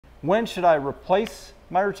When should I replace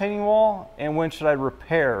my retaining wall, and when should I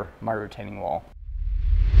repair my retaining wall?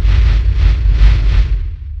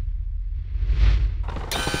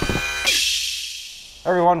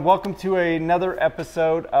 Everyone, welcome to another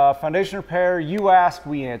episode of Foundation Repair. You ask,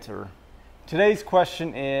 we answer. Today's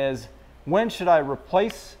question is, when should I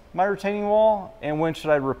replace my retaining wall, and when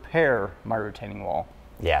should I repair my retaining wall?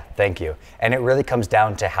 Yeah, thank you. And it really comes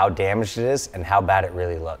down to how damaged it is and how bad it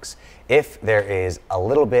really looks. If there is a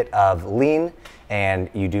little bit of lean and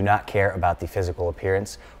you do not care about the physical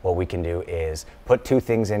appearance, what we can do is put two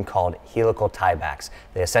things in called helical tiebacks.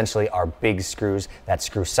 They essentially are big screws that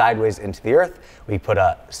screw sideways into the earth. We put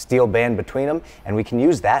a steel band between them, and we can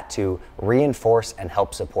use that to reinforce and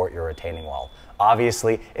help support your retaining wall.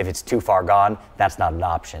 Obviously, if it's too far gone, that's not an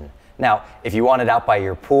option. Now, if you want it out by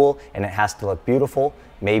your pool and it has to look beautiful,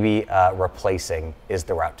 maybe replacing is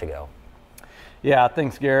the route to go. Yeah,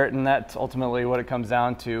 thanks, Garrett. And that's ultimately what it comes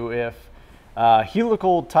down to. If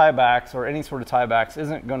helical tiebacks or any sort of tiebacks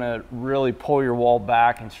isn't going to really pull your wall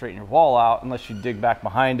back and straighten your wall out unless you dig back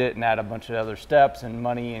behind it and add a bunch of other steps and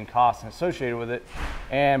money and costs associated with it.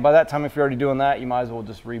 And by that time, if you're already doing that, you might as well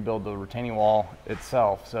just rebuild the retaining wall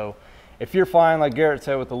itself. So if you're fine, like Garrett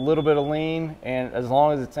said, with a little bit of lean, and as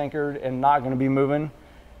long as it's anchored and not going to be moving,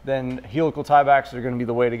 then helical tiebacks are going to be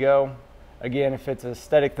the way to go. Again, if it's an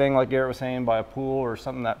aesthetic thing, like Garrett was saying, by a pool or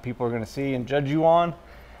something that people are going to see and judge you on,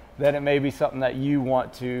 then it may be something that you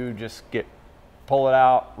want to just pull it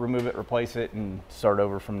out, remove it, replace it, and start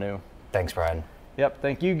over from new. Thanks, Brian. Yep,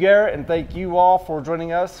 thank you, Garrett, and thank you all for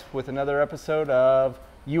joining us with another episode of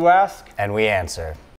You Ask, and We Answer.